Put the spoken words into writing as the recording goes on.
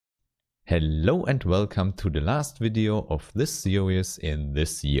Hello and welcome to the last video of this series in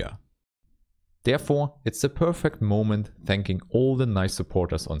this year. Therefore, it's the perfect moment thanking all the nice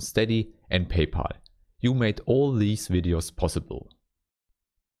supporters on Steady and PayPal. You made all these videos possible.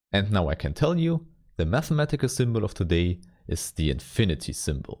 And now I can tell you, the mathematical symbol of today is the infinity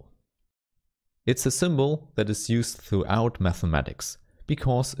symbol. It's a symbol that is used throughout mathematics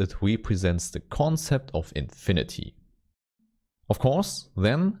because it represents the concept of infinity. Of course,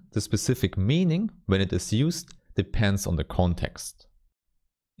 then the specific meaning when it is used depends on the context.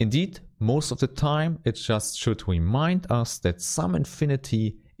 Indeed, most of the time it just should remind us that some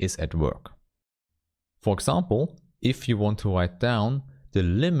infinity is at work. For example, if you want to write down the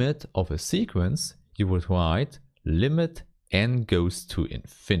limit of a sequence, you would write limit n goes to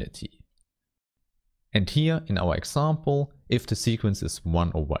infinity. And here in our example, if the sequence is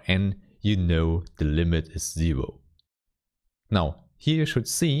 1 over n, you know the limit is 0. Now, here you should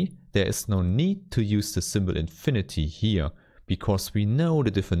see there is no need to use the symbol infinity here because we know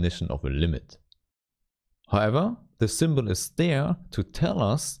the definition of a limit. However, the symbol is there to tell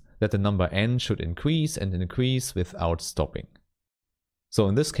us that the number n should increase and increase without stopping. So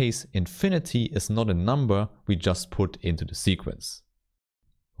in this case, infinity is not a number we just put into the sequence.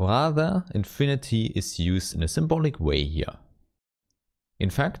 Rather, infinity is used in a symbolic way here. In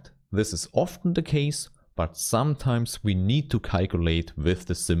fact, this is often the case, but sometimes we need to calculate with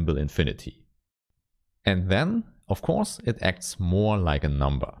the symbol infinity. And then, of course, it acts more like a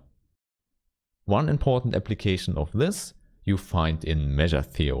number. One important application of this you find in measure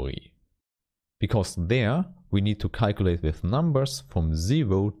theory. Because there we need to calculate with numbers from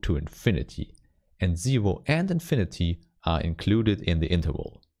 0 to infinity, and 0 and infinity are included in the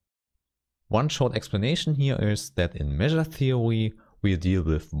interval. One short explanation here is that in measure theory we deal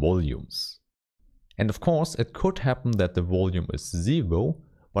with volumes. And of course, it could happen that the volume is 0,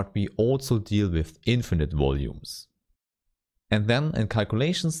 but we also deal with infinite volumes. And then in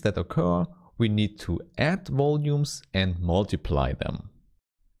calculations that occur, we need to add volumes and multiply them.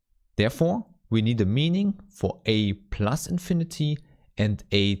 Therefore, we need a meaning for a plus infinity and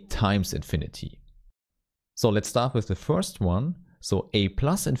a times infinity. So let's start with the first one. So a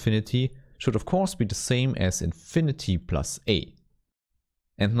plus infinity should of course be the same as infinity plus a.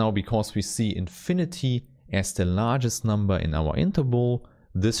 And now because we see infinity as the largest number in our interval,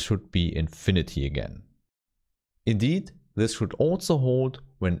 this should be infinity again. Indeed, this should also hold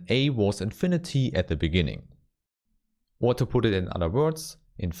when a was infinity at the beginning. Or to put it in other words,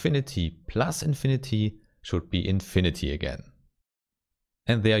 infinity plus infinity should be infinity again.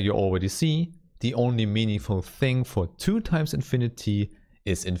 And there you already see, the only meaningful thing for 2 times infinity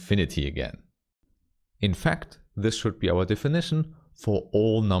is infinity again. In fact, this should be our definition for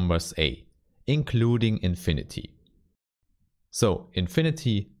all numbers a, including infinity. So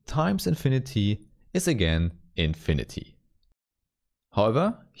infinity times infinity is again infinity.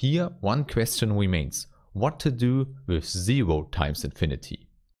 However, here one question remains: what to do with 0 times infinity?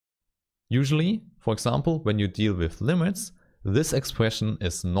 Usually, for example, when you deal with limits, this expression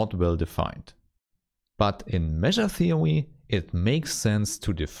is not well defined. But in measure theory, it makes sense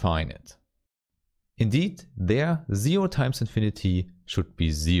to define it. Indeed, there 0 times infinity should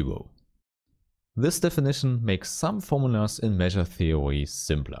be 0. This definition makes some formulas in measure theory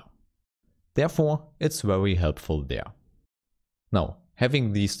simpler. Therefore, it's very helpful there. Now,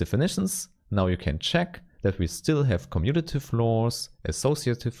 having these definitions, now you can check that we still have commutative laws,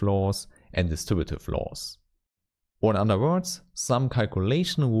 associative laws, and distributive laws. Or in other words, some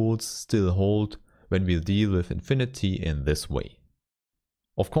calculation rules still hold when we deal with infinity in this way.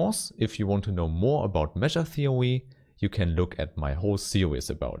 Of course, if you want to know more about measure theory, you can look at my whole series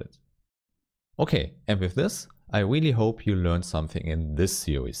about it. Okay, and with this, I really hope you learned something in this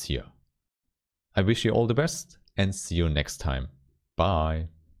series here. I wish you all the best and see you next time. Bye!